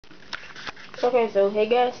Okay, so hey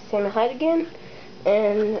guys, Sam Hyde again,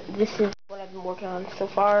 and this is what I've been working on so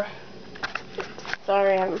far.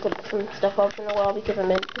 Sorry, I haven't put some stuff up in a while because I'm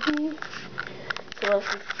busy. So let's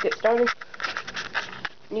just get started.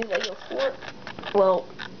 New Lego fort. Well,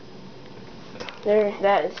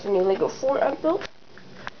 that is the new Lego fort I've built.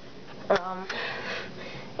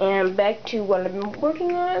 And back to what I've been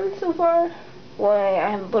working on so far. Why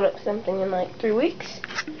I haven't put up something in like 3 weeks.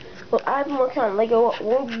 Well, I've been working on Lego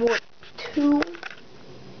World War II.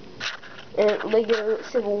 And Lego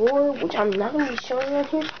Civil War, which I'm not going to be showing on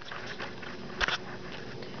here,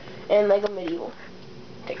 and Lego Medieval.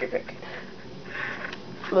 Take your pick.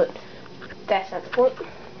 But that's not the point. The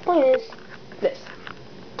point is this.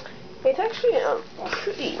 It's actually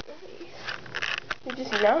pretty nice. There's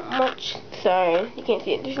just not much. Sorry, you can't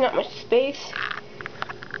see it. There's not much space,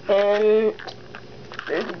 and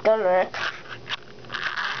there's a gun rack.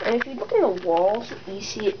 And if you look in the walls, you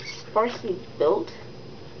see it's sparsely built.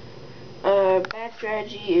 Bad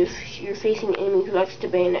strategy if you're facing an enemy who likes to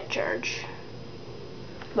bayonet charge.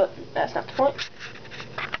 But that's not the point.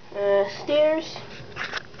 Stairs.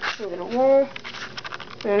 Look at a wall.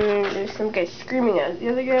 And there's some guy screaming at the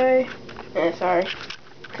other guy. Sorry.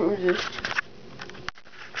 Couldn't resist.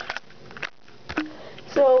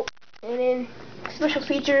 So, and then special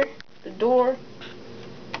feature, the door.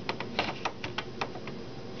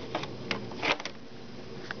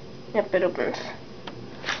 Yep, it opens.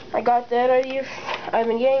 I got that idea. I've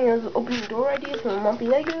been getting those opening door ideas from Mumpy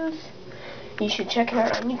Legos. You should check him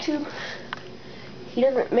out on YouTube. He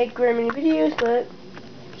doesn't make very many videos, but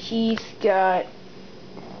he doesn't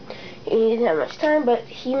have much time, but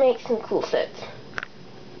he makes some cool sets.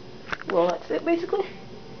 Well, that's it basically.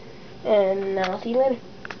 And I'll see you later.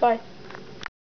 Bye.